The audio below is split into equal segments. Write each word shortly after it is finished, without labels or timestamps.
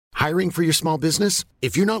Hiring for your small business?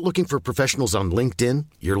 If you're not looking for professionals on LinkedIn,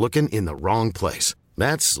 you're looking in the wrong place.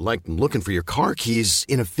 That's like looking for your car keys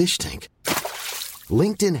in a fish tank.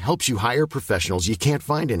 LinkedIn helps you hire professionals you can't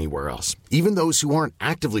find anywhere else, even those who aren't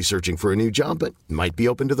actively searching for a new job but might be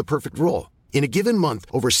open to the perfect role. In a given month,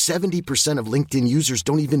 over 70% of LinkedIn users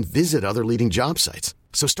don't even visit other leading job sites.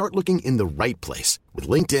 So start looking in the right place. With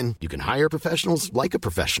LinkedIn, you can hire professionals like a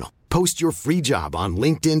professional. Post your free job on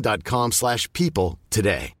linkedin.com/people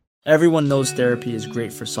today. Everyone knows therapy is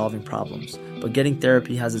great for solving problems, but getting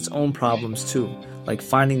therapy has its own problems too, like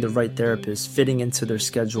finding the right therapist, fitting into their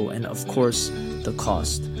schedule, and of course, the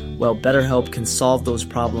cost. Well, BetterHelp can solve those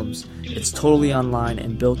problems. It's totally online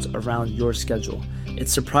and built around your schedule.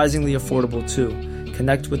 It's surprisingly affordable too.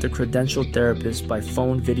 Connect with a credentialed therapist by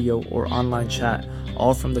phone, video, or online chat,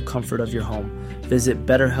 all from the comfort of your home. Visit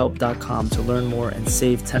BetterHelp.com to learn more and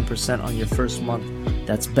save 10% on your first month.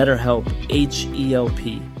 That's BetterHelp,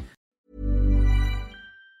 H-E-L-P.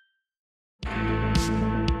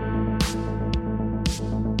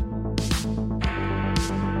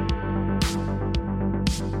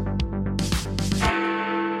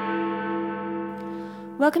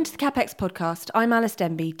 Welcome to the CapX podcast. I'm Alice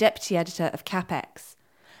Denby, Deputy Editor of CapX.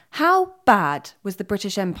 How bad was the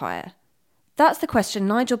British Empire? That's the question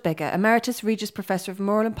Nigel Biggar, Emeritus Regius Professor of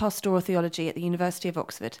Moral and Pastoral Theology at the University of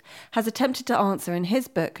Oxford, has attempted to answer in his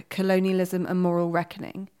book, Colonialism and Moral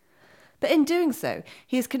Reckoning. But in doing so,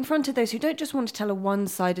 he has confronted those who don't just want to tell a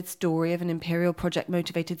one-sided story of an imperial project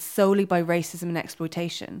motivated solely by racism and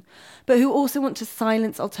exploitation, but who also want to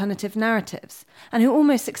silence alternative narratives, and who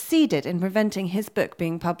almost succeeded in preventing his book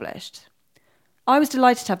being published. I was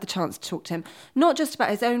delighted to have the chance to talk to him, not just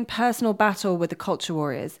about his own personal battle with the culture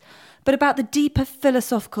warriors, but about the deeper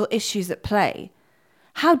philosophical issues at play.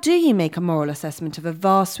 How do you make a moral assessment of a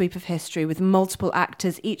vast sweep of history with multiple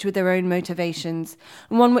actors, each with their own motivations,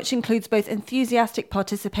 and one which includes both enthusiastic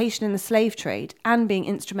participation in the slave trade and being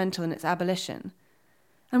instrumental in its abolition?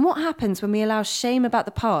 And what happens when we allow shame about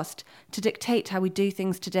the past to dictate how we do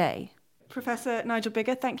things today? Professor Nigel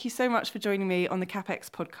Biggar, thank you so much for joining me on the CapX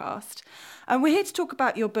podcast. We're here to talk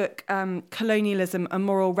about your book, Colonialism, A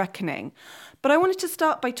Moral Reckoning. But I wanted to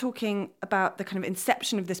start by talking about the kind of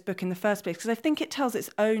inception of this book in the first place, because I think it tells its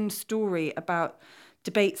own story about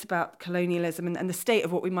debates about colonialism and the state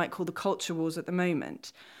of what we might call the culture wars at the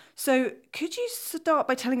moment. So could you start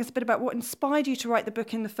by telling us a bit about what inspired you to write the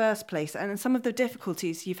book in the first place and some of the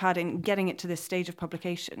difficulties you've had in getting it to this stage of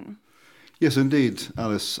publication? Yes, indeed,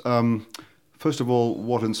 Alice. First of all,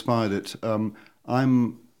 what inspired it?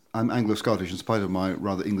 I'm Anglo-Scottish in spite of my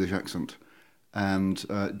rather English accent. And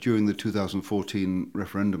during the 2014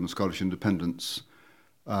 referendum on Scottish independence,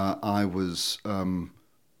 I was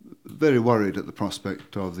very worried at the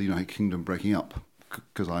prospect of the United Kingdom breaking up,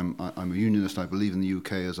 because I'm a unionist. I believe in the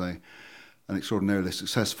UK as an extraordinarily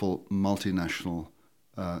successful multinational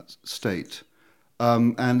state.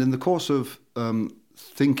 And in the course of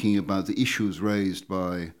thinking about the issues raised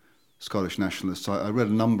by Scottish nationalists, I read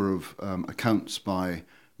a number of accounts by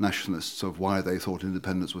nationalists of why they thought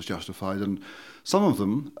independence was justified, and some of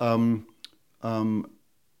them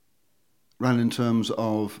ran in terms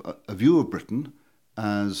of a view of Britain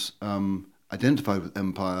as identified with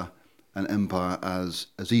empire and empire as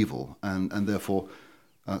evil, and therefore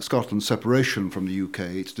Scotland's separation from the UK,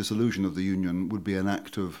 its dissolution of the Union, would be an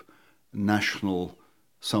act of national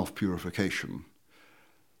self-purification.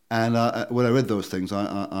 And when I read those things,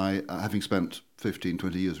 I having spent 15,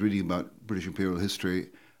 20 years reading about British imperial history,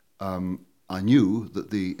 I knew that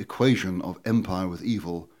the equation of empire with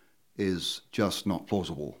evil is just not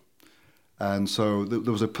plausible. And so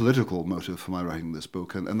there was a political motive for my writing this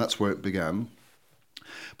book, and that's where it began.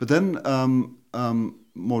 But then,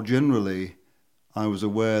 more generally, I was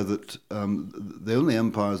aware that the only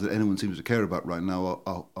empires that anyone seems to care about right now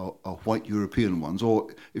are white European ones, or,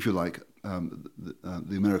 if you like,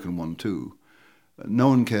 the American one too. No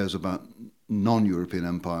one cares about non-European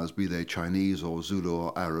empires, be they Chinese or Zulu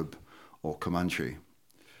or Arab or Comanche.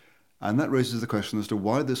 And that raises the question as to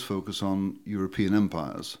why this focus on European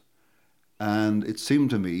empires. And it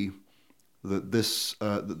seemed to me that this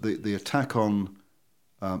the attack on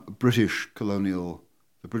the British colonial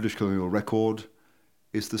record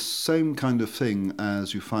is the same kind of thing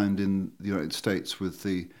as you find in the United States with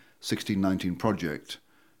the 1619 Project,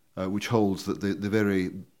 which holds that the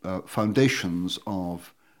very foundations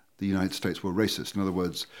of the United States were racist. In other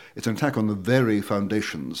words, it's an attack on the very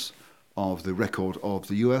foundations of the record of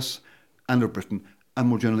the US and of Britain, and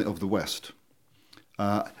more generally of the West.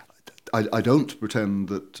 I don't pretend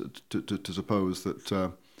that to suppose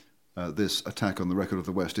that this attack on the record of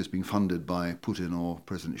the West is being funded by Putin or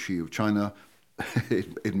President Xi of China.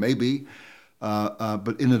 it may be,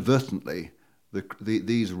 but inadvertently,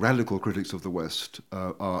 these radical critics of the West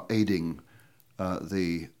are aiding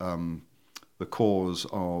the cause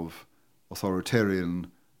of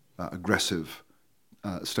authoritarian, aggressive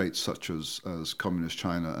states such as communist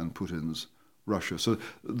China and Putin's Russia. So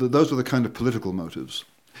those are the kind of political motives.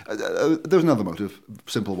 There's another motive,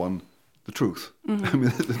 simple one, the truth. Mm-hmm. I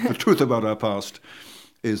mean, the truth about our past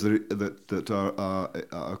is that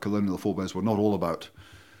our colonial forebears were not all about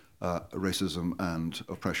racism and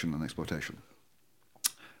oppression and exploitation.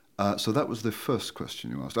 So that was the first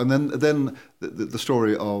question you asked, and then the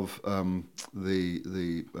story of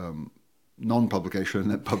the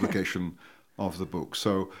non-publication and publication of the book.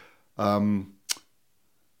 So I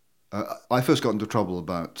first got into trouble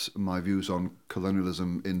about my views on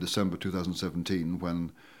colonialism in December 2017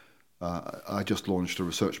 when I just launched a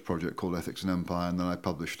research project called Ethics and Empire, and then I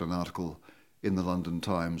published an article in the London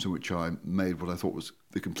Times in which I made what I thought was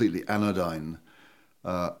the completely anodyne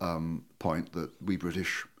point that we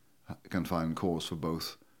British can find cause for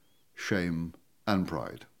both shame and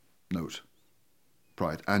pride. Note,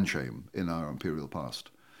 pride and shame in our imperial past.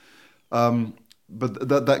 But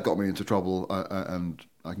that got me into trouble, and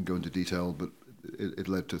I can go into detail, but it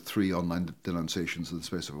led to 3 online denunciations in the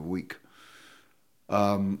space of a week.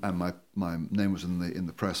 And my name was in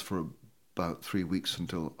the press for about 3 weeks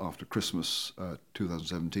until after Christmas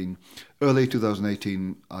 2017. Early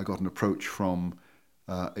 2018, I got an approach from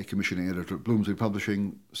a commissioning editor at Bloomsbury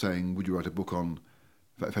Publishing saying, would you write a book on,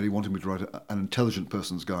 in fact, he wanted me to write an intelligent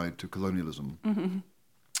person's guide to colonialism. Mm-hmm.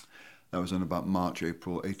 That was in about March,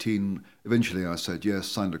 April 18. Eventually I said yes,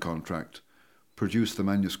 signed a contract, produced the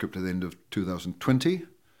manuscript at the end of 2020,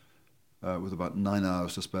 with about 9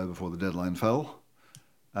 hours to spare before the deadline fell.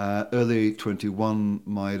 Early 21,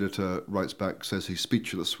 my editor writes back, says he's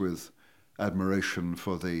speechless with admiration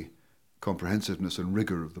for the comprehensiveness and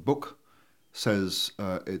rigour of the book, says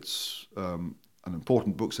it's an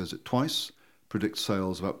important book, says it twice, predicts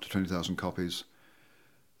sales of up to 20,000 copies.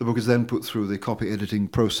 The book is then put through the copy editing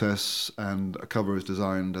process and a cover is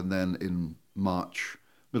designed, and then in March,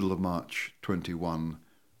 middle of March 21,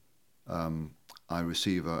 I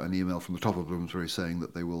receive an email from the top of Bloomsbury saying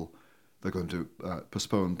that they're going to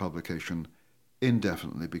postpone publication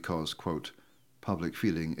indefinitely because, quote, public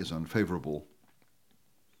feeling is unfavourable.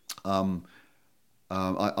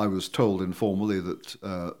 I was told informally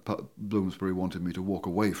that Bloomsbury wanted me to walk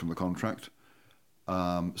away from the contract.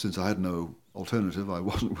 Since I had no alternative, I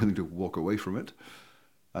wasn't willing to walk away from it.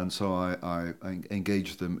 And so I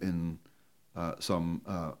engaged them in some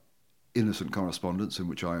innocent correspondence in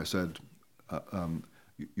which I said,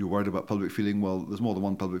 you're worried about public feeling? Well, there's more than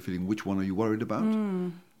one public feeling. Which one are you worried about?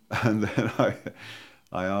 Mm. And then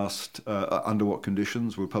I asked, under what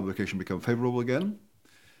conditions will publication become favourable again?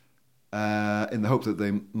 In the hope that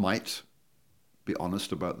they might be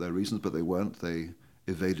honest about their reasons, but they weren't. They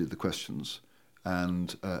evaded the questions.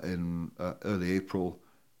 And in early April,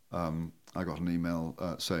 I got an email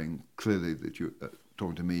saying clearly that you,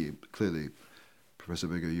 talking to me, clearly, Professor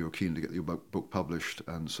Biggar, you're keen to get your book published,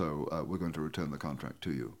 and so we're going to return the contract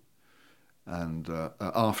to you. And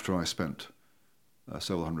after I spent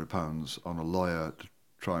several £100 on a lawyer to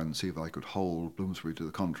try and see if I could hold Bloomsbury to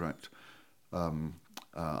the contract,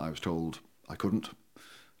 I was told I couldn't,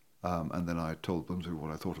 and then I told Bloomsbury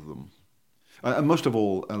what I thought of them. And most of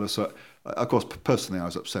all, Ellis, of course, personally I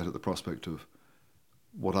was upset at the prospect of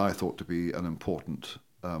what I thought to be an important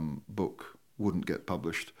book wouldn't get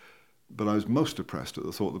published, but I was most depressed at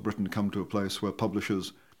the thought that Britain had come to a place where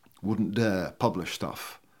publishers wouldn't dare publish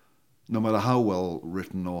stuff, no matter how well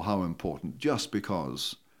written or how important, just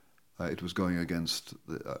because it was going against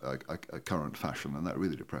a current fashion, and that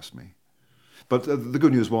really depressed me. But the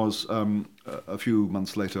good news was, a few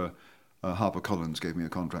months later, HarperCollins gave me a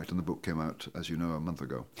contract, and the book came out, as you know, a month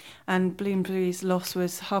ago. And Bloomsbury's loss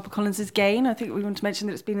was HarperCollins' gain. I think we want to mention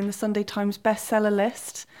that it's been in the Sunday Times bestseller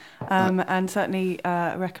list, and certainly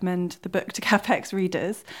recommend the book to CapEx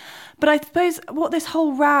readers. But I suppose what this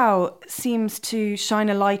whole row seems to shine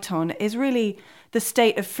a light on is really the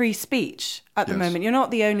state of free speech at the moment. You're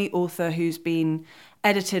not the only author who's been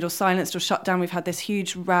edited or silenced or shut down. We've had this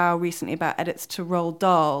huge row recently about edits to Roald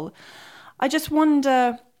Dahl. I just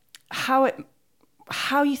wonder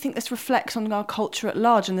how you think this reflects on our culture at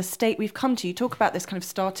large and the state we've come to. You talk about this kind of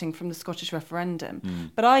starting from the Scottish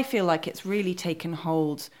referendum, but I feel like it's really taken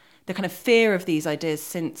hold, the kind of fear of these ideas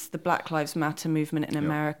since the Black Lives Matter movement in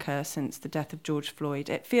America, since the death of George Floyd.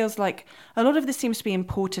 It feels like a lot of this seems to be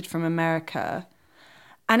imported from America,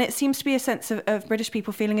 and it seems to be a sense of British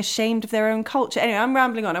people feeling ashamed of their own culture. Anyway, I'm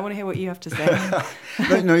rambling on. I want to hear what you have to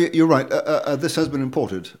say. No, you're right. This has been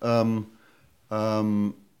imported.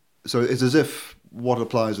 So it's as if what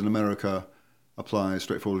applies in America applies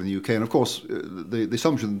straightforwardly in the UK. And of course, the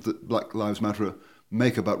assumptions that Black Lives Matter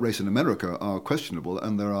make about race in America are questionable,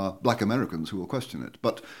 and there are Black Americans who will question it.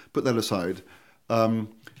 But put that aside.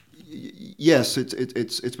 Yes,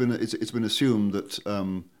 it's been assumed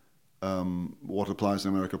that what applies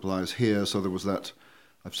in America applies here. So there was that.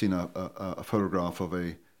 I've seen a photograph of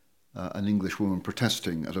an English woman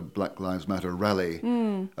protesting at a Black Lives Matter rally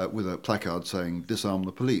with a placard saying "Disarm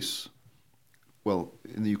the police." Well,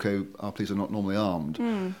 in the UK, our police are not normally armed,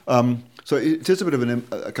 so it is a bit of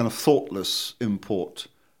a kind of thoughtless import,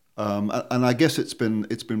 and I guess it's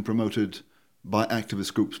been promoted by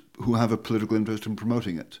activist groups who have a political interest in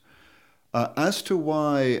promoting it. As to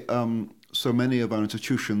why so many of our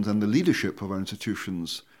institutions and the leadership of our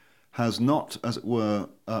institutions has not, as it were,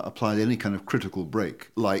 applied any kind of critical break,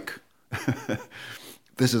 like,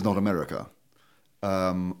 this is not America,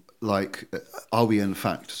 like, are we in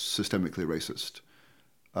fact systemically racist?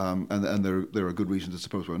 And there are good reasons to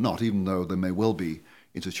suppose we're not, even though there may well be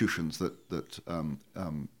institutions that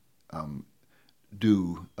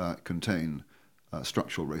do contain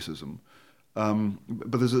structural racism.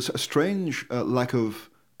 But there's a strange lack of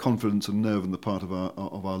confidence and nerve on the part of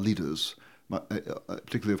our leaders,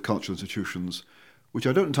 particularly of cultural institutions, which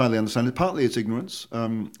I don't entirely understand. Partly it's ignorance.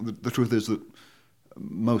 The truth is that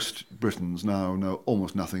most Britons now know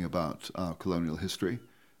almost nothing about our colonial history.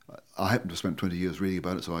 I happen to have spent 20 years reading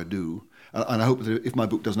about it, so I do. And I hope that if my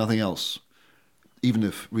book does nothing else, even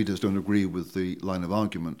if readers don't agree with the line of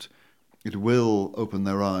argument, it will open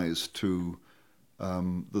their eyes to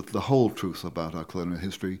the whole truth about our colonial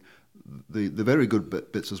history, the very good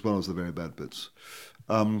bits as well as the very bad bits.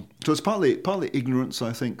 So it's partly ignorance,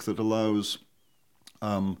 I think, that allows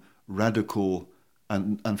radical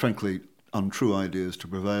and frankly untrue ideas to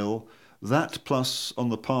prevail. That plus on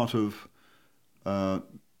the part of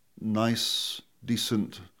nice,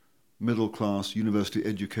 decent, middle-class,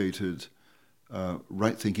 university-educated,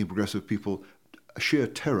 right-thinking, progressive people, a sheer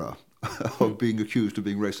terror of being accused of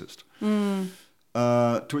being racist.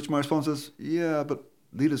 To which my response is, yeah, but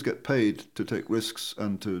leaders get paid to take risks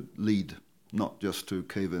and to lead, not just to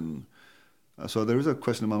cave in. So there is a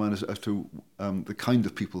question in my mind as to the kind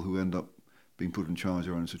of people who end up being put in charge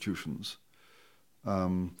of our institutions.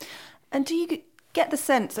 And do you get the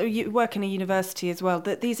sense, or you work in a university as well,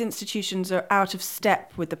 that these institutions are out of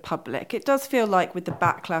step with the public? It does feel like with the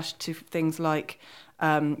backlash to things like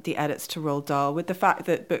the edits to Roald Dahl, with the fact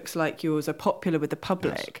that books like yours are popular with the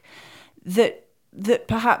public, yes, that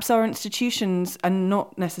perhaps our institutions and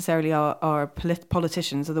not necessarily our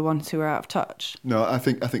politicians are the ones who are out of touch. No, I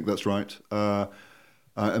think that's right. I'm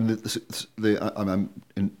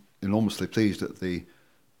enormously pleased at the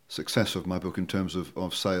success of my book in terms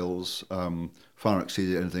of sales. Far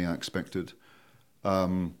exceeded anything I expected,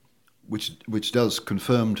 which does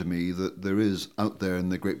confirm to me that there is out there in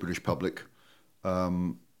the great British public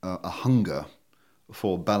a hunger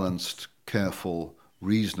for balanced, careful,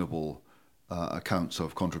 reasonable accounts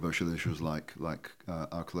of controversial issues like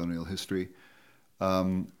our colonial history.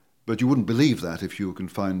 But you wouldn't believe that if you were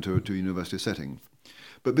confined to a university setting.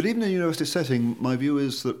 But even in a university setting, my view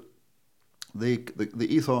is that the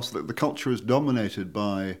ethos, the culture is dominated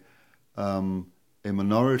by a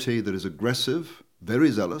minority that is aggressive,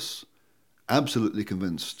 very zealous, absolutely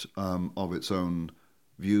convinced of its own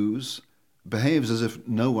views, behaves as if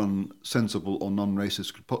no one sensible or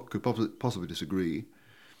non-racist could possibly disagree.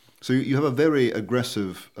 So you have a very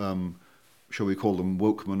aggressive, shall we call them,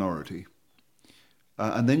 woke minority.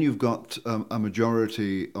 And then you've got a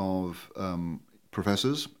majority of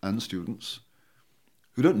professors and students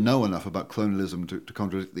who don't know enough about colonialism to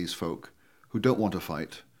contradict these folk, who don't want to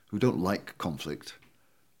fight, who don't like conflict,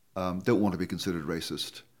 don't want to be considered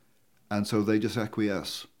racist, and so they just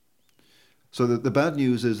acquiesce. So the bad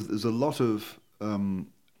news is that there's a lot of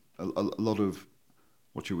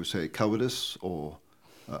what you would say cowardice or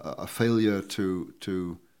a failure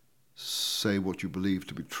to say what you believe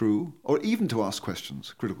to be true, or even to ask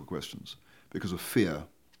questions, critical questions, because of fear.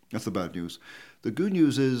 That's the bad news. The good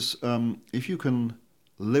news is if you can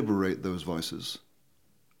liberate those voices,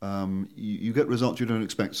 you get results you don't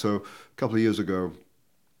expect. So a couple of years ago,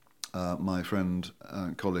 my friend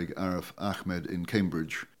and colleague Arif Ahmed in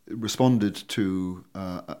Cambridge responded to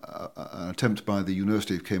an attempt by the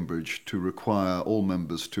University of Cambridge to require all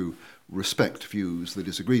members to respect views they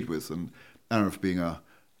disagreed with. And Arif, being an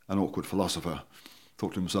awkward philosopher,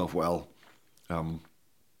 thought to himself, well,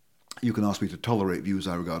 you can ask me to tolerate views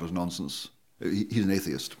I regard as nonsense. He's an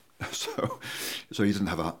atheist, so he doesn't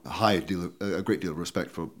have a great deal of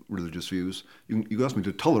respect for religious views. You can ask me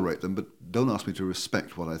to tolerate them, but don't ask me to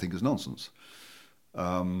respect what I think is nonsense.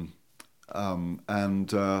 And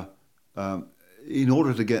in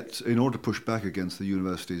order to push back against the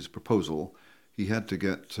university's proposal, he had to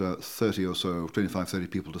get 30 or so, 25, 30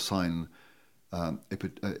 people to sign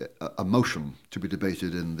a motion to be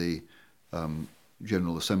debated in the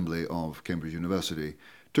General Assembly of Cambridge University.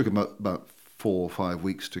 It took him about 4 or 5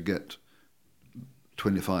 weeks to get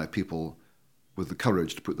 25 people with the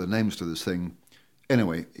courage to put their names to this thing.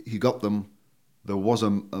 Anyway, he got them. There was a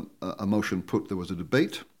motion put, there was a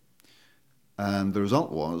debate, and the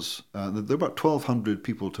result was that there were about 1,200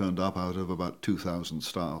 people turned up out of about 2,000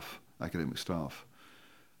 staff, academic staff,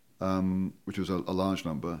 which was a large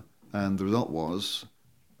number, and the result was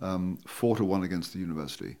 4-1 against the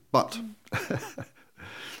university. But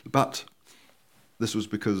this was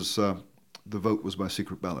because the vote was by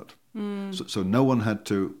secret ballot. So no one had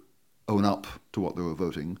to own up to what they were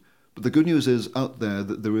voting. But the good news is out there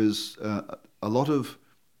that there is a lot of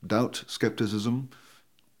doubt, skepticism,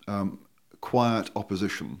 quiet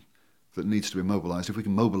opposition that needs to be mobilized. If we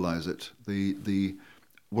can mobilize it, the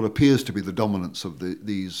what appears to be the dominance of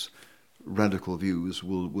these radical views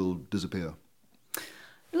will disappear.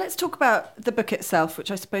 Let's talk about the book itself, which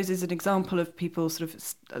I suppose is an example of people sort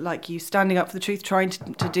of like you standing up for the truth, trying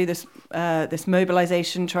to do this this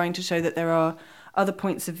mobilisation, trying to show that there are other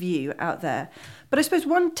points of view out there. But I suppose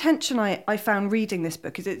one tension I found reading this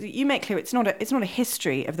book is that you make clear it's not a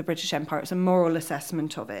history of the British Empire, it's a moral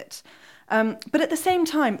assessment of it. But at the same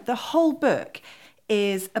time, the whole book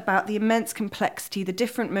is about the immense complexity, the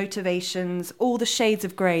different motivations, all the shades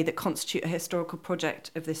of grey that constitute a historical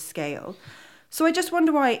project of this scale. So I just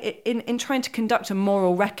wonder why, in trying to conduct a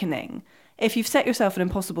moral reckoning, if you've set yourself an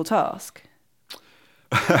impossible task.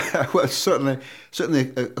 Well, it's certainly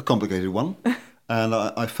a complicated one, and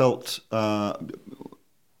I felt partly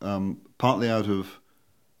out of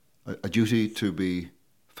a duty to be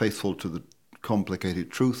faithful to the complicated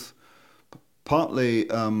truth, partly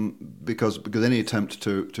because any attempt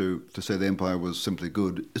to say the empire was simply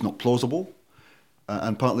good is not plausible.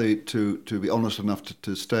 And partly to be honest enough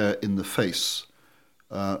to stare in the face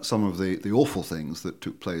some of the awful things that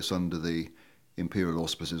took place under the imperial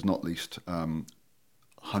auspices, not least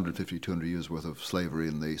 150, 200 years worth of slavery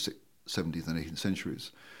in the 17th and 18th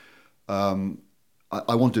centuries. I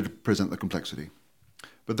wanted to present the complexity.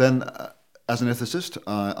 But then, as an ethicist,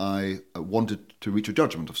 I wanted to reach a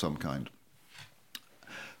judgment of some kind.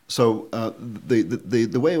 So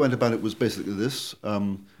the way I went about it was basically this.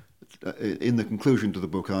 In the conclusion to the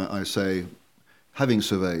book, I say, having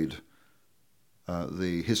surveyed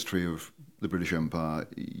the history of the British Empire,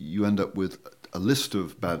 you end up with a list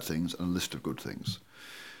of bad things and a list of good things.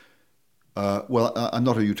 Well, I'm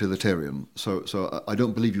not a utilitarian, so I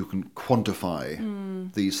don't believe you can quantify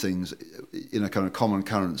these things in a kind of common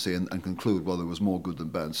currency and conclude, well, there was more good than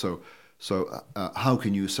bad. So how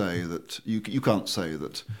can you say that you can't say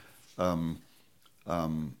that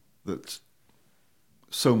that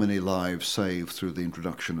so many lives saved through the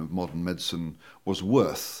introduction of modern medicine was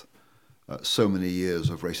worth so many years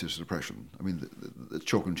of racist oppression? I mean, the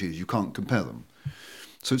chalk and cheese, you can't compare them.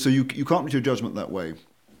 So you can't reach a judgment that way.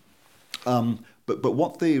 But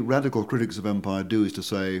what the radical critics of empire do is to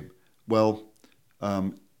say, well,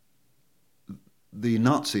 the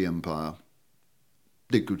Nazi empire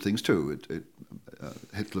did good things too.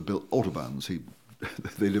 Hitler built autobahns.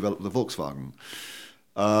 They developed the Volkswagen.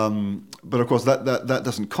 But of course, that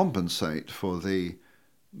doesn't compensate for the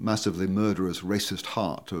massively murderous, racist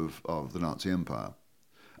heart of the Nazi empire.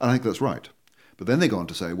 And I think that's right. But then they go on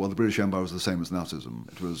to say, well, the British Empire was the same as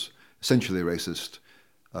Nazism. It was essentially racist,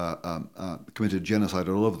 committed genocide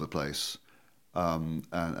all over the place,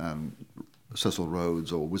 and Cecil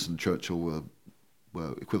Rhodes or Winston Churchill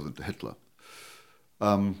were equivalent to Hitler.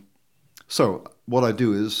 So what I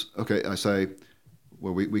do is, okay, I say,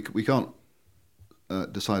 well, we can't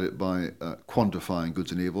decide it by quantifying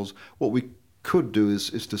goods and evils. What we could do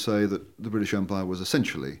is to say that the British Empire was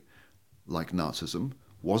essentially like Nazism.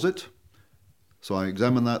 Was it? So I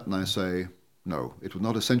examine that and I say, no, it was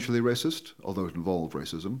not essentially racist, although it involved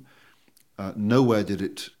racism. Nowhere did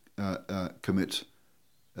it commit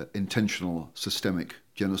intentional systemic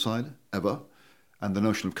genocide, ever. And the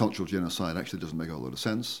notion of cultural genocide actually doesn't make a whole lot of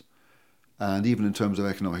sense. And even in terms of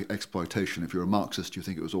economic exploitation, if you're a Marxist, you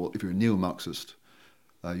think it was all, if you're a neo-Marxist,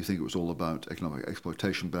 you think it was all about economic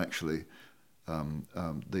exploitation, but actually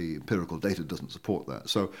the empirical data doesn't support that.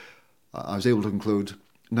 So I was able to conclude,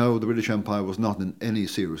 no, the British Empire was not in any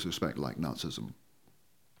serious respect like Nazism.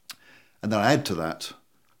 And then I add to that,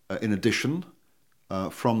 in addition,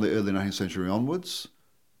 from the early 19th century onwards,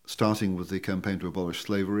 starting with the campaign to abolish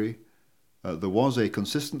slavery, there was a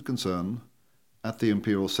consistent concern at the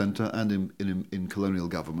imperial centre and in colonial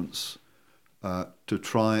governments to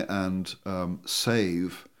try and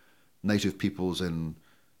save native peoples in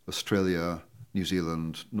Australia, New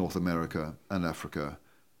Zealand, North America and Africa,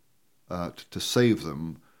 to save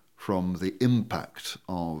them from the impact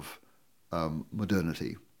of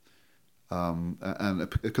modernity. And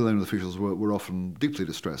colonial officials were often deeply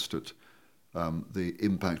distressed at the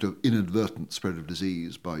impact of inadvertent spread of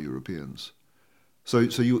disease by Europeans. So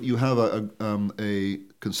you have a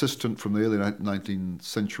consistent, from the early 19th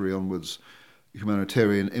century onwards,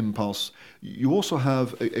 humanitarian impulse. You also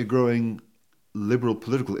have a growing liberal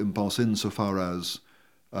political impulse insofar as,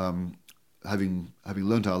 having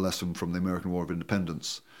learnt our lesson from the American War of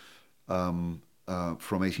Independence, from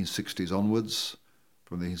 1860s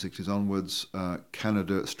onwards,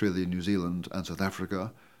 Canada, Australia, New Zealand and South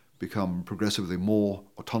Africa become progressively more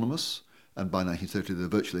autonomous, and by 1930 they're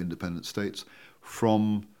virtually independent states.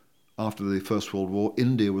 From after the First World War,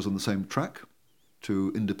 India was on the same track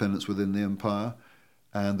to independence within the empire,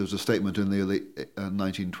 and there's a statement in the early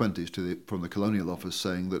 1920s from the Colonial Office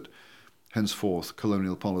saying that henceforth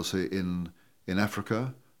colonial policy in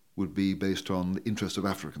Africa would be based on the interests of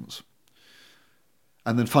Africans.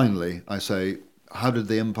 And then finally, I say, how did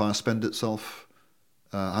the empire spend itself?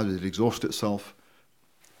 How did it exhaust itself?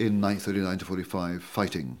 In 1939 to 45,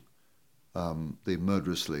 fighting the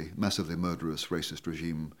massively murderous racist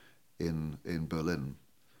regime in Berlin.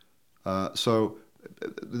 So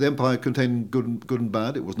the empire contained good and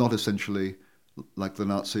bad. It was not essentially like the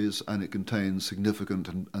Nazis, and it contained significant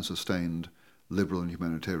and sustained liberal and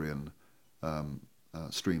humanitarian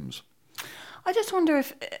streams. I just wonder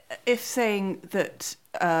if saying that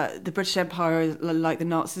the British Empire is like the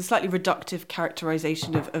Nazis is a slightly reductive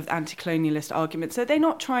characterisation of anti-colonialist arguments. So they're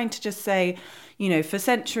not trying to just say, for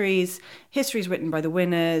centuries, history is written by the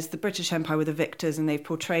winners, the British Empire were the victors, and they've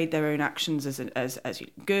portrayed their own actions as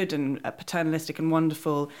good and paternalistic and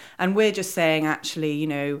wonderful. And we're just saying, actually,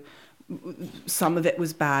 some of it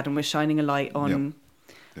was bad, and we're shining a light on.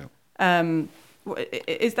 Yep.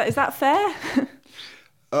 Is that fair?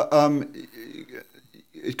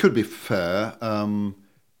 It could be fair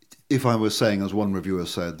if I was saying, as one reviewer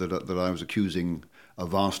said, that I was accusing a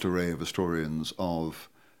vast array of historians of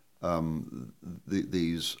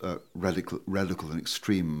these radical and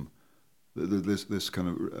extreme, this kind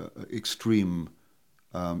of extreme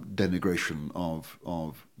denigration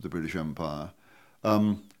of the British Empire.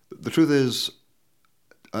 The truth is,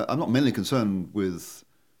 I'm not mainly concerned with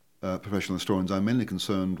professional historians. I'm mainly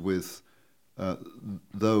concerned with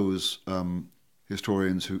those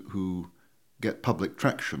historians who get public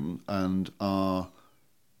traction and are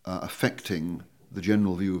affecting the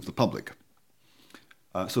general view of the public.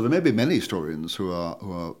 So there may be many historians who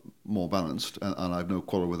are more balanced, and I've no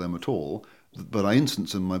quarrel with them at all. But I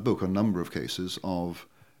instance in my book a number of cases of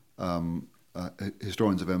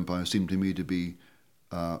historians of empire who seem to me to be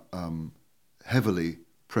heavily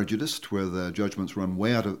prejudiced, where their judgments run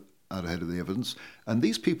way out ahead of the evidence. And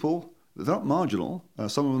these people, they're not marginal.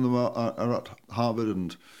 Some of them are at Harvard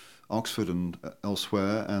and Oxford and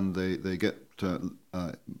elsewhere, and they get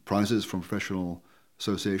prizes from professional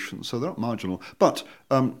associations, so they're not marginal. But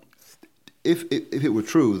if it were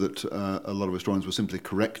true that a lot of historians were simply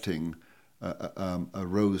correcting a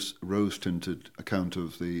rose-tinted account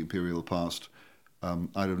of the imperial past,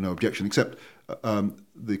 I'd have no objection, except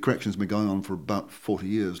the correction's been going on for about 40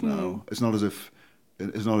 years now. It's not as if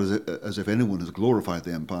anyone has glorified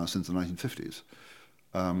the empire since the 1950s.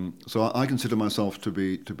 So I consider myself to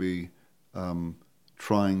be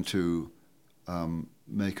trying to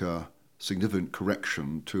make a significant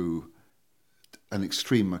correction to an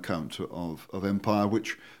extreme account of empire,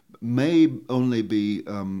 which may only be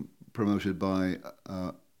promoted by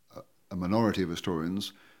a minority of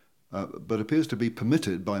historians, but appears to be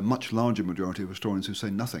permitted by a much larger majority of historians who say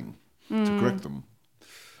nothing to correct them.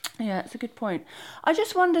 Yeah, it's a good point. I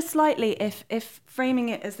just wonder slightly if framing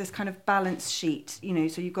it as this kind of balance sheet,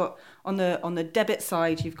 so you've got on the debit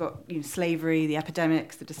side, you've got slavery, the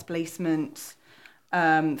epidemics, the displacement,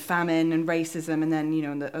 famine and racism, and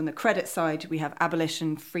then on the credit side we have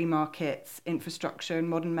abolition, free markets, infrastructure, and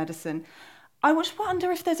modern medicine. I just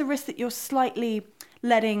wonder if there's a risk that you're slightly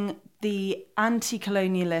letting the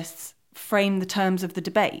anti-colonialists frame the terms of the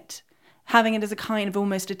debate, having it as a kind of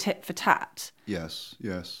almost a tit for tat. Yes.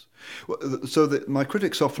 Well, so my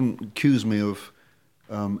critics often accuse me of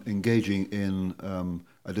engaging in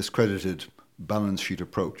a discredited balance sheet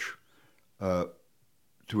approach, to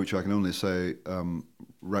which I can only say,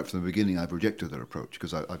 right from the beginning, I've rejected their approach,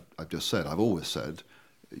 because I've always said,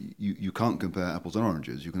 you can't compare apples and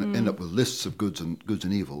oranges. You can end up with lists of goods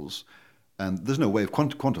and evils, and there's no way of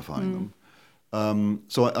quantifying them.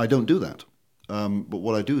 So I don't do that. But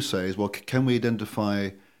what I do say is, well, can we identify?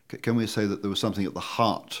 Can we say that there was something at the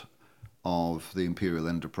heart of the imperial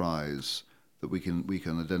enterprise that we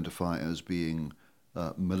can identify as being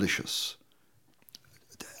malicious,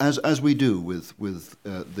 as we do with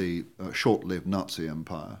the short-lived Nazi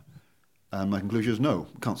empire? And my conclusion is no,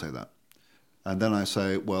 we can't say that. And then I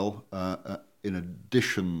say, well, in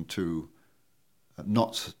addition to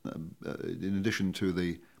the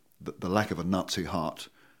lack of a Nazi heart,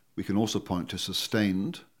 we can also point to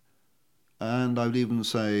sustained, and I would even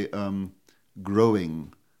say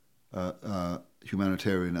growing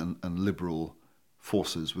humanitarian and liberal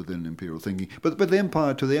forces within imperial thinking. But the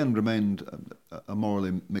empire to the end remained a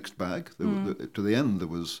morally mixed bag. To the end there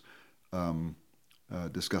was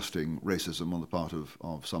disgusting racism on the part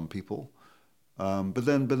of some people. But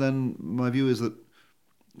then my view is that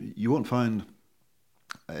you won't find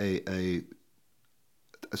a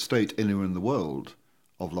state anywhere in the world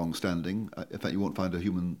of long standing. In fact, you won't find a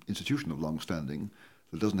human institution of long standing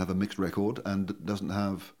that doesn't have a mixed record and doesn't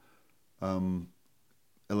have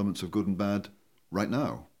elements of good and bad right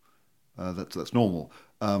now. That's normal.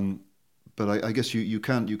 But I guess you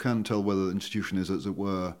can tell whether the institution is, as it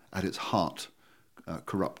were, at its heart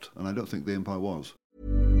corrupt, and I don't think the empire was.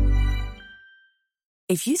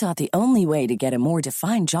 If you thought the only way to get a more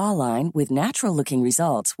defined jawline with natural-looking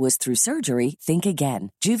results was through surgery, think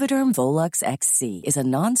again. Juvederm Volux XC is a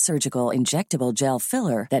non-surgical injectable gel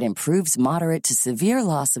filler that improves moderate to severe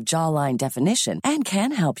loss of jawline definition and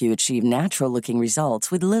can help you achieve natural-looking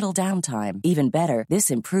results with little downtime. Even better, this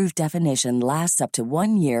improved definition lasts up to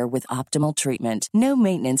 1 year with optimal treatment. No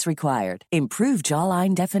maintenance required. Improve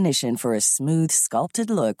jawline definition for a smooth, sculpted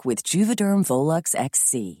look with Juvederm Volux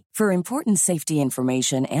XC. For important safety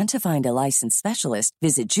information and to find a licensed specialist,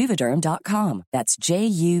 visit Juvederm.com. That's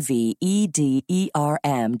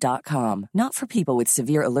JUVEDERM.com. Not for people with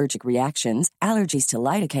severe allergic reactions, allergies to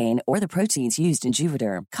lidocaine, or the proteins used in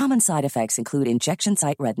Juvederm. Common side effects include injection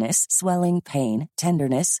site redness, swelling, pain,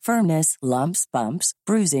 tenderness, firmness, lumps, bumps,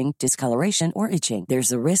 bruising, discoloration, or itching.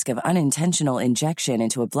 There's a risk of unintentional injection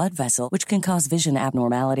into a blood vessel, which can cause vision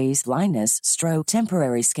abnormalities, blindness, stroke,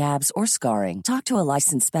 temporary scabs, or scarring. Talk to a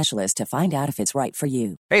licensed specialist to find out if it's right for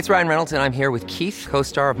you. Hey, it's Ryan Reynolds, and I'm here with Keith,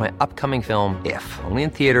 co-star of my upcoming film, If, only in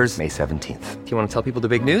theaters May 17th. Do you want to tell people the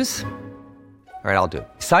big news? All right, I'll do it.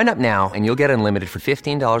 Sign up now and you'll get unlimited for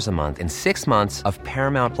 $15 a month and 6 months of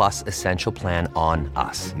Paramount Plus Essential Plan on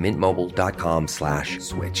us.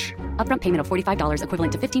 MintMobile.com/switch. Upfront payment of $45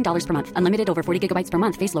 equivalent to $15 per month. Unlimited over 40 gigabytes per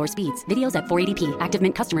month. Face lower speeds. Videos at 480p. Active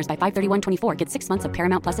Mint customers by 531.24 get 6 months of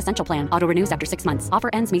Paramount Plus Essential Plan. Auto renews after 6 months. Offer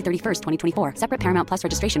ends May 31st, 2024. Separate Paramount Plus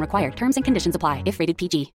registration required. Terms and conditions apply if rated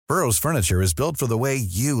PG. Burrow's furniture is built for the way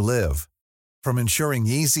you live. From ensuring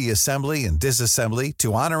easy assembly and disassembly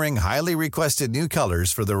to honoring highly requested new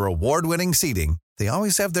colors for their award-winning seating, they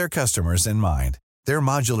always have their customers in mind. Their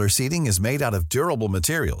modular seating is made out of durable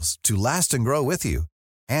materials to last and grow with you.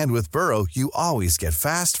 And with Burrow, you always get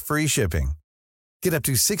fast, free shipping. Get up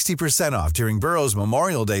to 60% off during Burrow's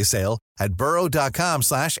Memorial Day sale at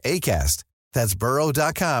burrow.com/ACAST. That's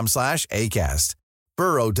burrow.com/ACAST.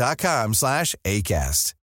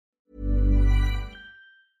 burrow.com/ACAST.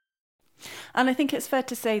 And I think it's fair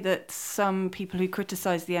to say that some people who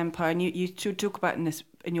criticise the empire, and you talk about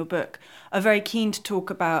in your book, are very keen to talk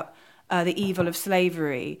about the evil of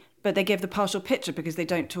slavery, but they give the partial picture because they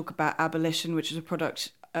don't talk about abolition, which is a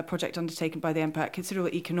project undertaken by the empire at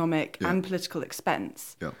considerable economic and political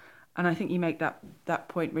expense. Yeah. And I think you make that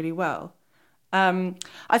point really well.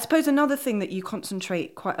 I suppose another thing that you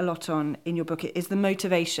concentrate quite a lot on in your book is the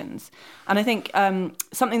motivations. And I think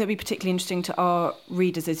something that would be particularly interesting to our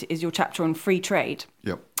readers is your chapter on free trade,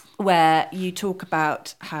 where you talk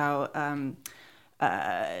about how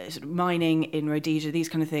sort of mining in Rhodesia, these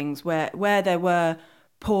kind of things, where there were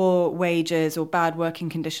poor wages or bad working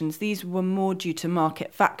conditions, these were more due to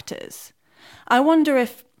market factors. I wonder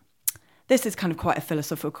if, this is kind of quite a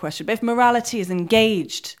philosophical question, but if morality is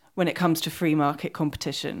engaged when it comes to free market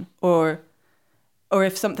competition, or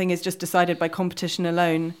if something is just decided by competition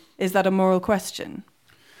alone, is that a moral question?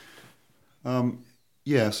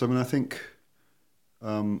 Yes, I mean, I think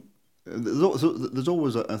there's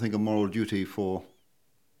always, I think, a moral duty for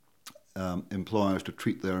employers to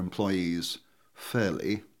treat their employees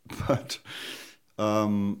fairly, but there are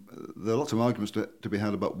lots of arguments to be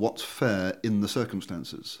had about what's fair in the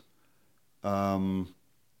circumstances.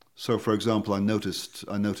 So, for example, I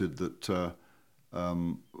noted that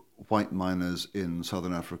white miners in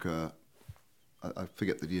southern Africa, I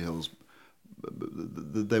forget the details,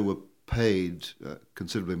 but they were paid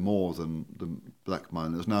considerably more than black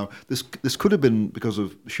miners. Now, this could have been because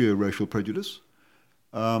of sheer racial prejudice,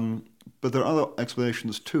 but there are other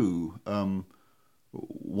explanations too.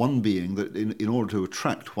 One being that in order to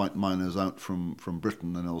attract white miners out from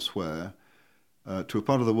Britain and elsewhere to a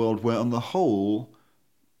part of the world where, on the whole,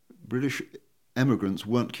 British emigrants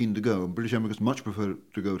weren't keen to go. British emigrants much preferred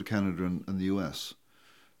to go to Canada and the US.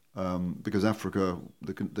 Because Africa,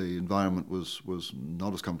 the environment was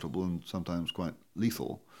not as comfortable and sometimes quite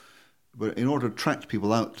lethal. But in order to attract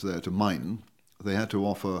people out there to mine, they had to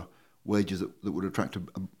offer wages that would attract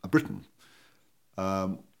a Briton.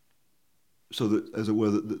 So that, as it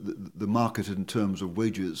were, the market in terms of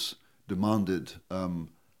wages demanded a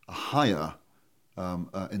higher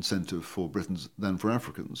incentive for Britons than for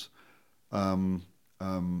Africans. The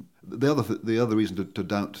other reason to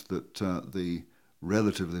doubt that the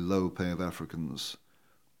relatively low pay of Africans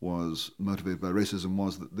was motivated by racism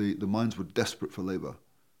was that the mines were desperate for labour,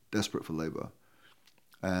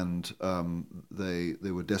 and they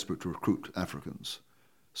were desperate to recruit Africans.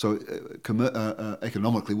 So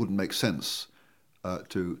economically, it wouldn't make sense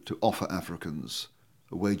to offer Africans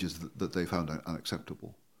wages that they found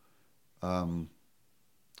unacceptable. So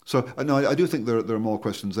no, I do think there are more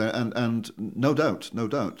questions there, and no doubt,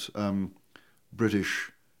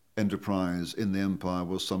 British enterprise in the empire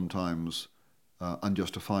was sometimes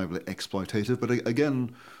unjustifiably exploitative. But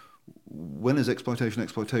again, when is exploitation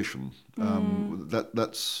exploitation?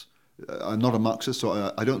 That's I'm not a Marxist,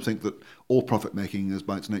 so I don't think that all profit making is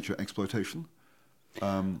by its nature exploitation.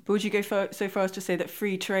 But would you go so far as to say that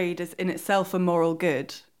free trade is in itself a moral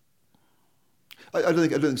good? I don't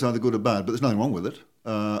think it's either good or bad, but there's nothing wrong with it.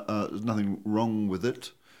 There's nothing wrong with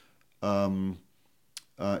it.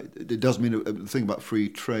 It does mean, the thing about free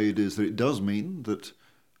trade is that it does mean that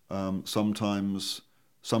sometimes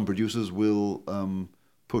some producers will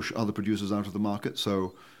push other producers out of the market.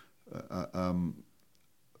 So,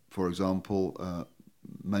 for example,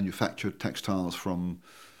 manufactured textiles from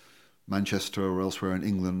Manchester or elsewhere in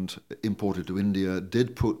England imported to India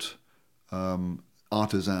did put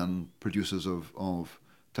artisan producers of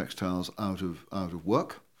textiles out of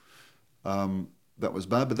work. That was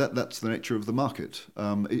bad, but that's the nature of the market.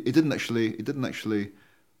 It didn't actually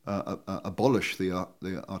abolish the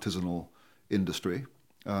artisanal industry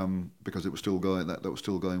because it was still going. That was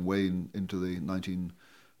still going way into the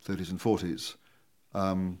 1930s and 40s.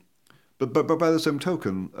 But by the same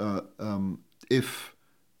token, if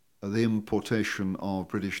the importation of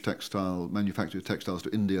British manufactured textiles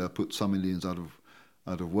to India put some Indians out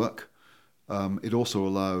of work, it also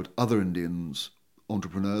allowed other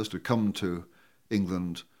entrepreneurs to come to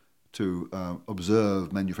England to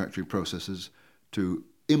observe manufacturing processes, to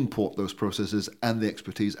import those processes and the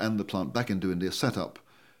expertise and the plant back into India, set up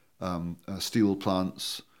steel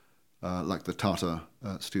plants like the Tata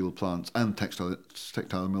steel plants and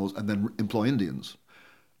textile mills, and then employ Indians.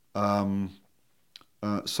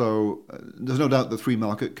 So there's no doubt the free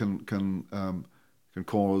market can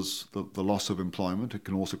cause the loss of employment. It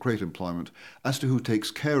can also create employment. As to who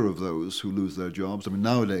takes care of those who lose their jobs, I mean,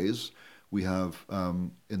 nowadays we have,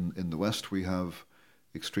 in the West, we have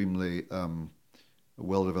extremely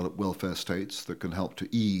well-developed welfare states that can help to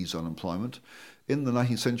ease unemployment. In the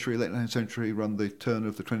 19th century, late 19th century, around the turn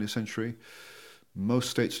of the 20th century, most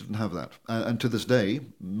states didn't have that. And to this day,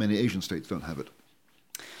 many Asian states don't have it.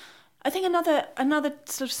 I think another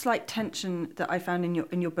sort of slight tension that I found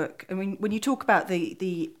in your book, I mean, when you talk about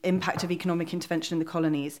the impact of economic intervention in the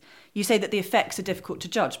colonies, you say that the effects are difficult to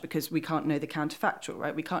judge because we can't know the counterfactual,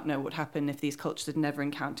 right? We can't know what happened if these cultures had never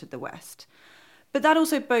encountered the West. But that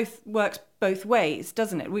also works both ways,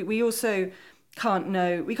 doesn't it? We also can't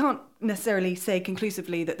know, we can't necessarily say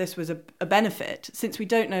conclusively that this was a benefit, since we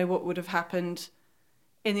don't know what would have happened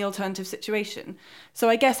in the alternative situation. So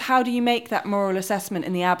I guess, how do you make that moral assessment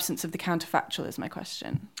in the absence of the counterfactual is my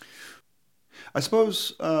question. I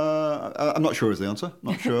suppose, I'm not sure is the answer,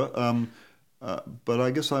 not sure. But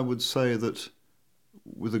I guess I would say that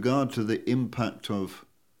with regard to the impact of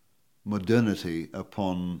modernity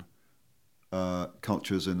upon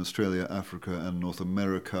cultures in Australia, Africa and North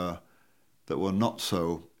America that were not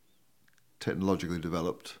so technologically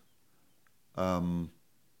developed,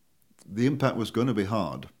 the impact was going to be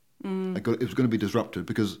hard. It was going to be disrupted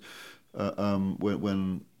because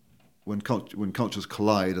when cultures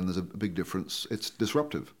collide and there's a big difference, it's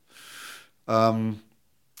disruptive.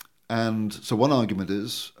 And so one argument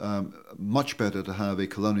is much better to have a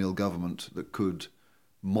colonial government that could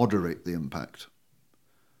moderate the impact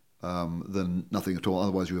than nothing at all.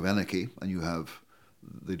 Otherwise you have anarchy and you have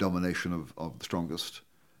the domination of the strongest.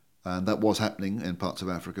 And that was happening in parts of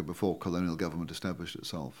Africa before colonial government established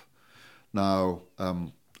itself. Now,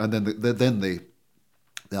 and then the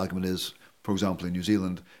argument is, for example, in New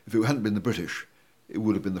Zealand, if it hadn't been the British, it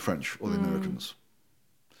would have been the French or the Americans.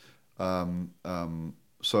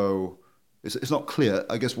 So it's not clear.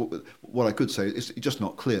 I guess what I could say is it's just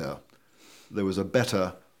not clear. There was a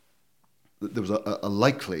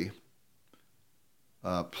likely,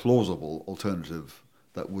 plausible alternative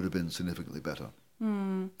that would have been significantly better.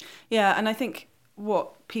 Yeah, and I think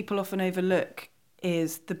what people often overlook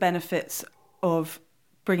is the benefits of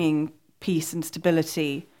bringing peace and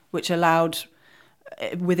stability, which allowed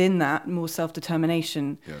within that more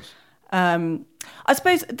self-determination. Yes. I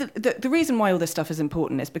suppose the reason why all this stuff is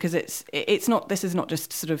important is because it's not. This is not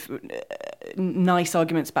just sort of nice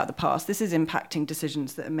arguments about the past. This is impacting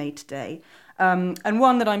decisions that are made today. And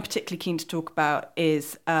one that I'm particularly keen to talk about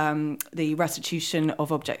is the restitution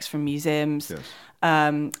of objects from museums. Yes.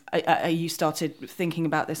 You started thinking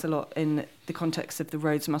about this a lot in the context of the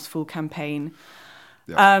Roads Must Fall campaign.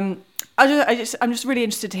 Yeah. I'm just really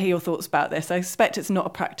interested to hear your thoughts about this. I suspect it's not a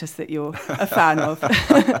practice that you're a fan of.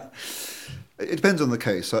 It depends on the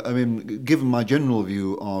case. I mean, given my general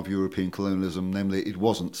view of European colonialism, namely it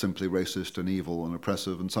wasn't simply racist and evil and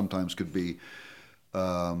oppressive and sometimes could be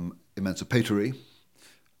emancipatory,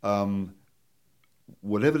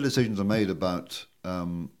 whatever decisions are made about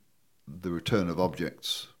the return of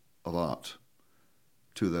objects of art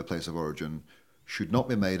to their place of origin should not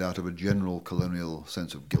be made out of a general colonial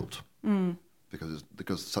sense of guilt, because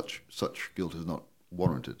such guilt is not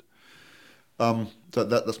warranted. So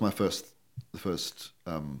that's the first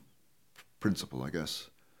principle, I guess.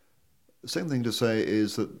 The second thing to say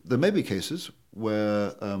is that there may be cases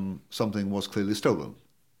where something was clearly stolen,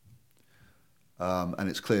 and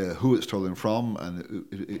it's clear who it's stolen from, and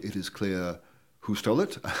it is clear who stole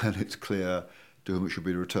it, and it's clear to whom it should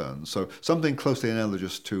be returned. So something closely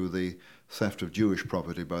analogous to the theft of Jewish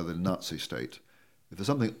property by the Nazi state. If there's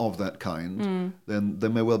something of that kind, then there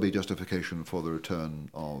may well be justification for the return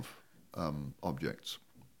of objects.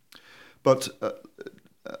 But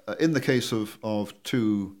in the case of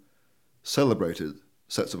two celebrated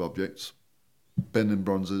sets of objects, Benin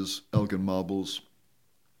bronzes, Elgin marbles,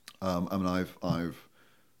 I mean, I've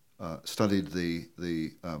studied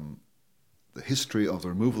the history of the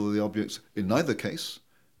removal of the objects. In neither case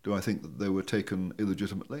do I think that they were taken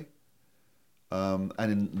illegitimately, and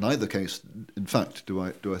in neither case, in fact, do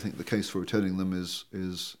I think the case for returning them is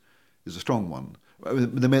a strong one. I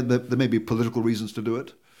mean, there may be political reasons to do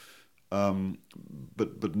it,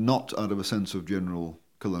 but not out of a sense of general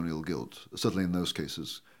colonial guilt. Certainly in those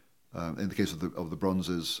cases, in the case of the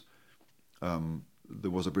bronzes,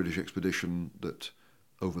 there was a British expedition that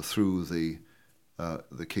overthrew the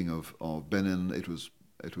king of Benin. It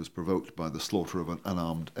was provoked by the slaughter of an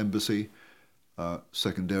unarmed embassy.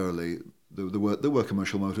 Secondarily, there were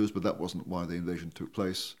commercial motives, but that wasn't why the invasion took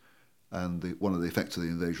place. And one of the effects of the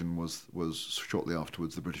invasion was shortly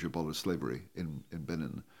afterwards the British abolished slavery in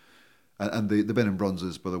Benin. And the Benin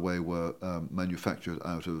bronzes, by the way, were manufactured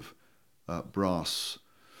out of brass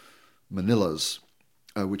manillas,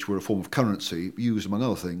 which were a form of currency used, among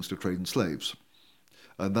other things, to trade in slaves.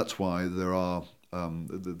 And that's why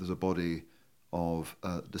there's a body of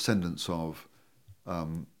descendants of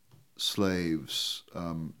slaves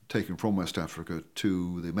taken from West Africa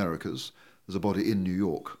to the Americas. There's a body in New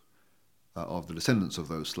York of the descendants of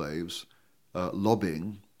those slaves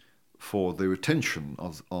lobbying for the retention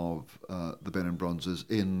of the Benin bronzes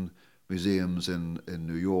in museums in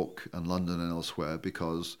New York and London and elsewhere,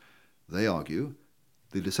 because they argue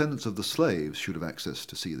the descendants of the slaves should have access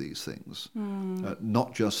to see these things,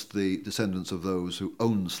 not just the descendants of those who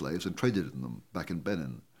owned slaves and traded in them back in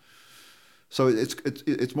Benin. So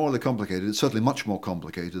it's morally complicated. It's certainly much more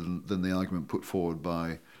complicated than the argument put forward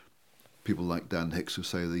by people like Dan Hicks, who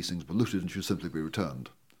say these things were looted and should simply be returned,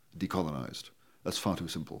 decolonized. That's far too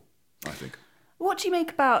simple, I think. What do you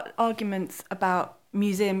make about arguments about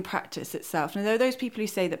museum practice itself? Now, there are those people who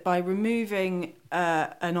say that by removing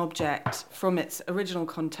an object from its original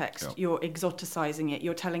context, you're exoticizing it,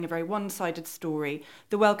 you're telling a very one-sided story.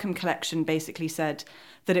 The Wellcome Collection basically said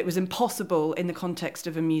that it was impossible in the context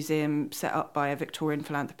of a museum set up by a Victorian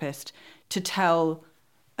philanthropist to tell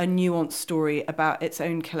a nuanced story about its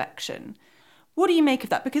own collection. What do you make of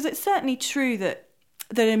that? Because it's certainly true that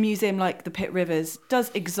a museum like the Pitt Rivers does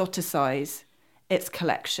exoticize its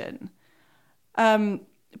collection.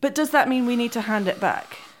 But does that mean we need to hand it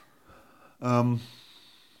back? I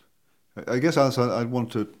guess I'd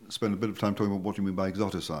want to spend a bit of time talking about what you mean by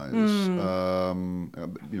exoticize.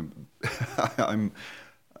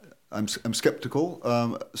 I'm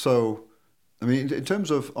skeptical. So, I mean, in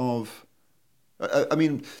terms of I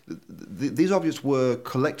mean, these objects were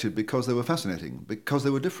collected because they were fascinating, because they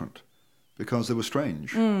were different, because they were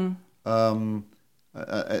strange. And in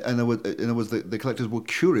other words, the collectors were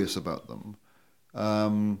curious about them.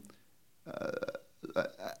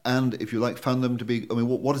 And if you like, found them to be. I mean,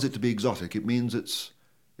 what is it to be exotic? It means it's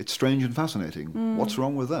strange and fascinating. What's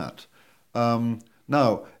wrong with that?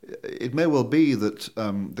 Now, it may well be that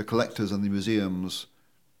the collectors and the museums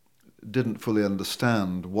didn't fully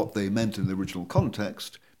understand what they meant in the original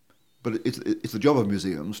context, but it's the job of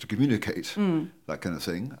museums to communicate that kind of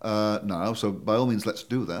thing now. So by all means, let's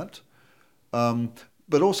do that.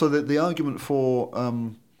 But also the argument for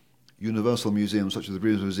universal museums such as the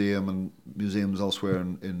British Museum and museums elsewhere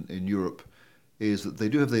in Europe is that they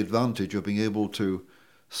do have the advantage of being able to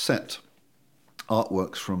set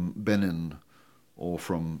artworks from Benin or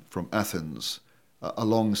from Athens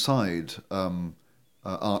alongside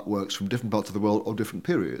artworks from different parts of the world or different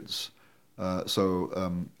periods. So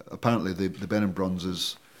apparently the Benin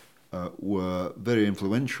bronzes were very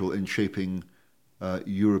influential in shaping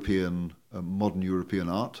modern European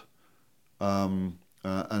art.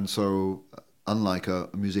 And so, unlike a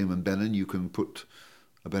museum in Benin, you can put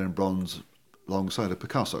a Benin bronze alongside a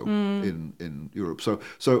Picasso in Europe. So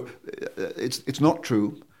it's not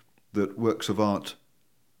true that works of art,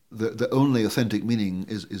 the only authentic meaning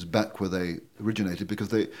is back where they originated,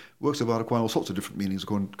 because works of art acquire all sorts of different meanings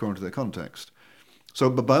according to their context. So,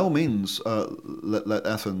 but by all means, let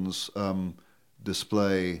Athens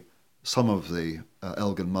display some of the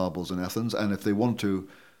Elgin marbles in Athens, and if they want to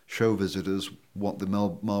show visitors what the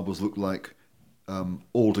marbles look like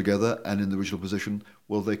all together and in the original position,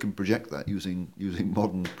 well, they can project that using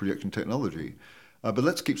modern projection technology. But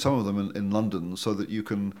let's keep some of them in London so that you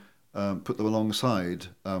can put them alongside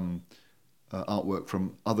artwork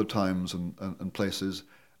from other times and places,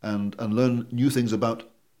 and learn new things about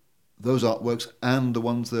those artworks and the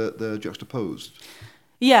ones that they're juxtaposed.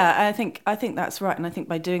 Yeah, I think that's right, and I think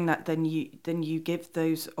by doing that, then you give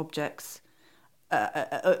those objects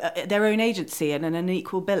their own agency and an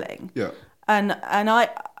equal billing. Yeah. And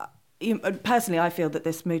personally, I feel that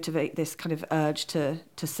this kind of urge to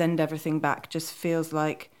send everything back just feels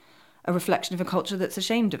like a reflection of a culture that's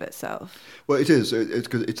ashamed of itself. Well, it is.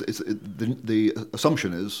 The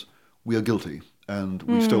assumption is we are guilty and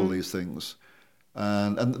we stole these things.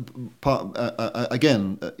 And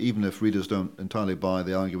again, even if readers don't entirely buy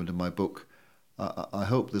the argument in my book, I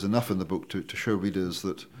hope there's enough in the book to show readers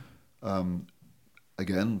that,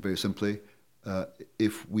 again, very simply,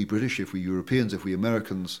 if we British, if we Europeans, if we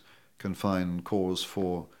Americans can find cause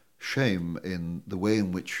for shame in the way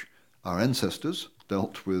in which our ancestors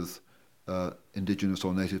dealt with indigenous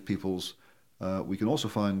or native peoples, we can also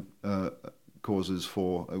find causes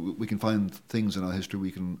for, we can find things in our history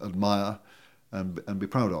we can admire and be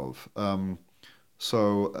proud of.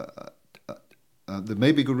 There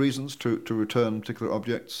may be good reasons to return particular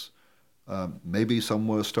objects. Maybe some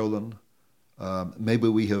were stolen. Maybe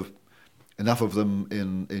we have enough of them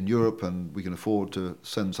in Europe and we can afford to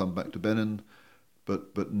send some back to Benin,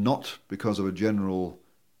 but not because of a general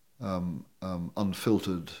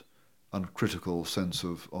unfiltered, uncritical sense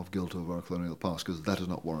of guilt over our colonial past, because that is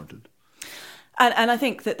not warranted. And I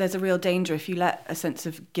think that there's a real danger if you let a sense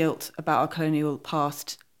of guilt about our colonial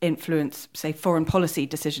past influence, say, foreign policy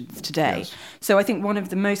decisions today. Yes. So I think one of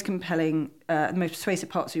the most compelling, the most persuasive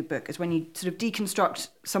parts of your book is when you sort of deconstruct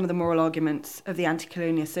some of the moral arguments of the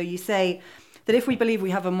anti-colonialists. So you say that if we believe we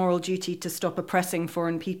have a moral duty to stop oppressing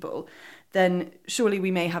foreign people, then surely we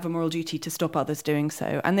may have a moral duty to stop others doing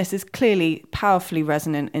so. And this is clearly powerfully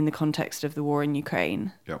resonant in the context of the war in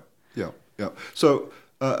Ukraine. Yeah. So,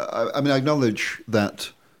 I acknowledge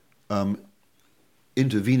that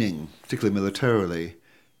intervening, particularly militarily,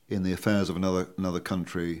 in the affairs of another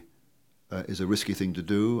country is a risky thing to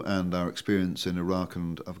do, and our experience in Iraq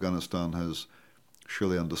and Afghanistan has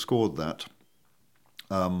surely underscored that.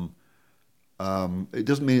 It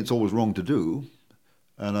doesn't mean it's always wrong to do,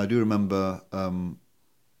 and I do remember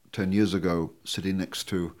 10 years ago sitting next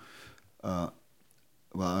to, I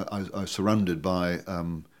was surrounded by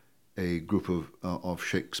a group of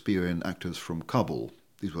Shakespearean actors from Kabul.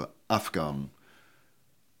 These were Afghan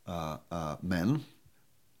men,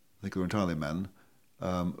 I think they were entirely men,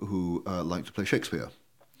 who liked to play Shakespeare.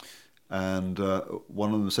 And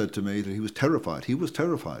one of them said to me that he was terrified. He was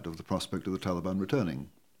terrified of the prospect of the Taliban returning.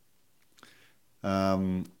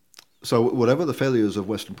 So whatever the failures of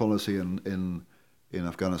Western policy in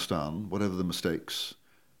Afghanistan, whatever the mistakes,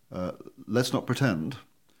 let's not pretend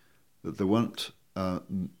that there weren't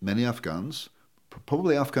many Afghans,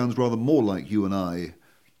 probably Afghans rather more like you and I,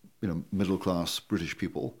 middle-class British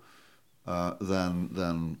people,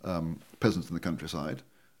 than peasants in the countryside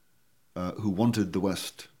who wanted the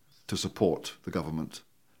West to support the government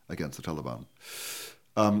against the Taliban.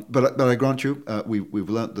 But I grant you, we've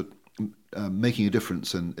learnt that making a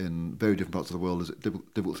difference in very different parts of the world is a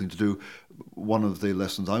difficult thing to do. One of the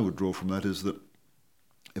lessons I would draw from that is that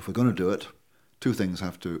if we're going to do it, two things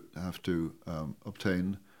have to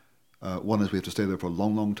obtain. One is we have to stay there for a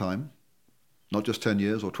long, long time, not just 10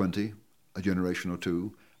 years or 20, a generation or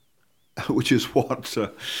two, which is what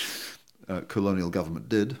colonial government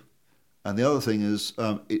did. And the other thing is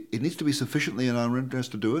it needs to be sufficiently in our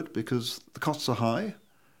interest to do it because the costs are high.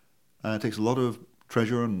 It takes a lot of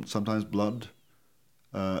treasure and sometimes blood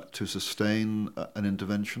to sustain an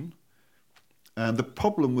intervention. And the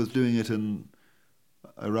problem with doing it in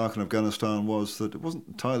Iraq and Afghanistan was that it wasn't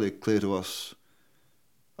entirely clear to us.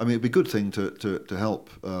 I mean, it'd be a good thing to help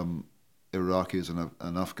Iraqis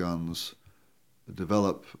and Afghans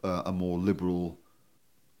develop a more liberal,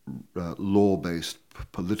 law-based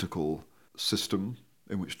political system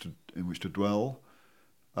in which to dwell.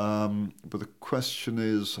 But the question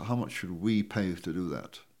is, how much should we pay to do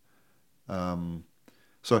that?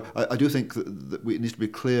 So I do think that it needs to be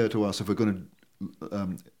clear to us if we're going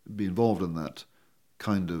to be involved in that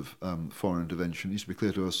kind of foreign intervention. It needs to be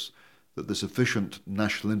clear to us that there's sufficient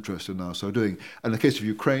national interest in our so doing. And in the case of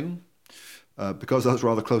Ukraine, because that's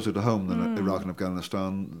rather closer to home than Iraq and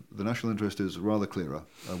Afghanistan, the national interest is rather clearer.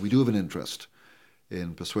 We do have an interest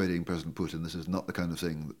in persuading President Putin this is not the kind of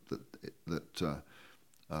thing that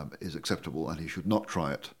is acceptable, and he should not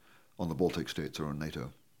try it on the Baltic states or on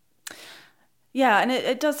NATO. Yeah, and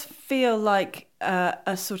it does feel like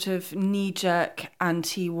a sort of knee-jerk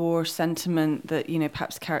anti-war sentiment that,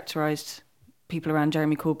 perhaps characterised people around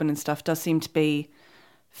Jeremy Corbyn and stuff does seem to be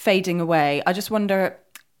fading away. I just wonder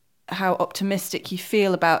how optimistic you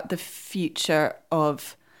feel about the future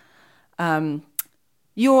of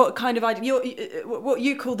your kind of idea, what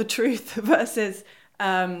you call the truth versus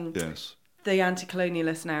yes, the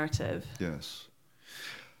anti-colonialist narrative. Yes,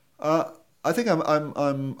 I think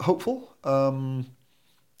I'm hopeful.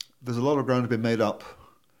 There's a lot of ground to be made up,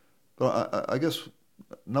 but I guess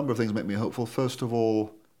a number of things make me hopeful. First of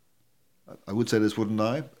all, I would say this, wouldn't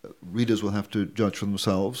I? Readers will have to judge for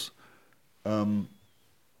themselves.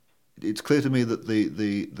 It's clear to me that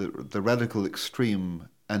the radical extreme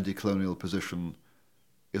anti-colonial position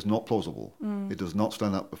is not plausible. It does not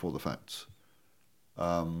stand up before the facts.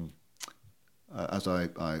 As I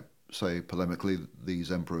say polemically,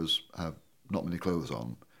 these emperors have not many clothes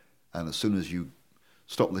on, and as soon as you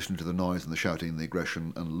stop listening to the noise and the shouting and the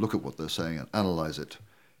aggression and look at what they're saying and analyse it,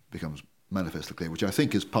 it becomes manifestly clear, which I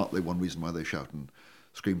think is partly one reason why they shout and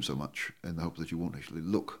scream so much, in the hope that you won't actually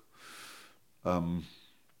look. Can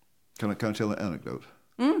I tell an anecdote?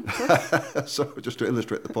 So just to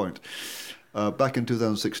illustrate the point, back in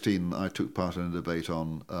 2016, I took part in a debate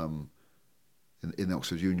on in the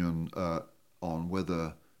Oxford Union on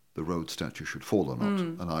whether the Rhodes statue should fall or not,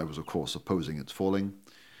 and I was, of course, opposing its falling.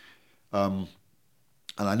 And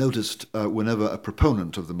I noticed whenever a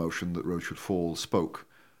proponent of the motion that Rhodes should fall spoke,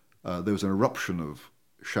 there was an eruption of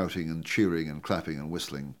shouting and cheering and clapping and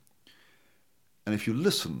whistling. And if you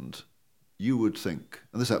listened, you would think,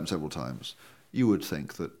 and this happened several times, you would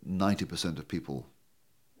think that 90% of people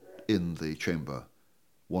in the chamber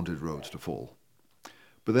wanted Rhodes to fall.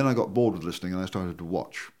 But then I got bored with listening and I started to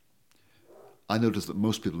watch. I noticed that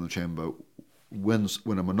most people in the chamber, when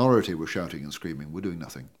a minority were shouting and screaming, were doing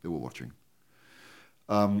nothing. They were watching.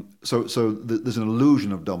 So there's an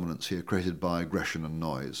illusion of dominance here created by aggression and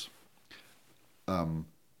noise,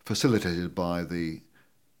 facilitated by the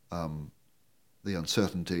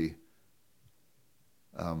uncertainty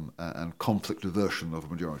and conflict aversion of a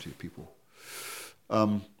majority of people.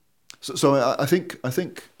 So I think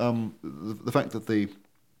the fact that the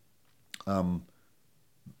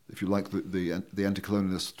if you like the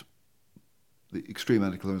anti-colonialist, the extreme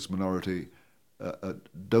anti-colonialist minority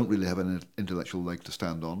don't really have an intellectual leg to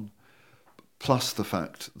stand on, plus the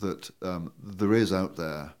fact that there is out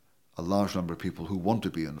there a large number of people who want to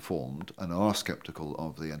be informed and are sceptical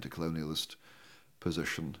of the anti-colonialist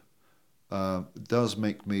position, does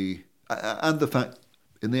make me, and the fact,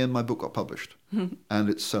 in the end, my book got published, and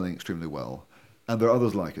it's selling extremely well, and there are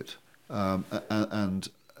others like it. And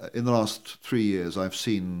in the last 3 years, I've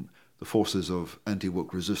seen the forces of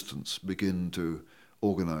anti-woke resistance begin to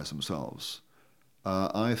organise themselves.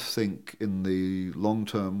 I think in the long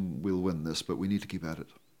term we'll win this, but we need to keep at it.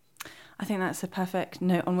 I think that's a perfect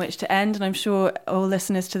note on which to end, and I'm sure all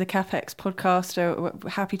listeners to the CapEx podcast are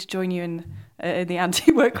happy to join you in the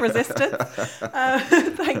anti-woke resistance.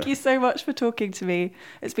 Thank you so much for talking to me.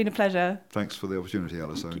 It's been a pleasure. Thanks for the opportunity,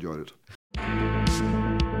 Alice. I enjoyed it.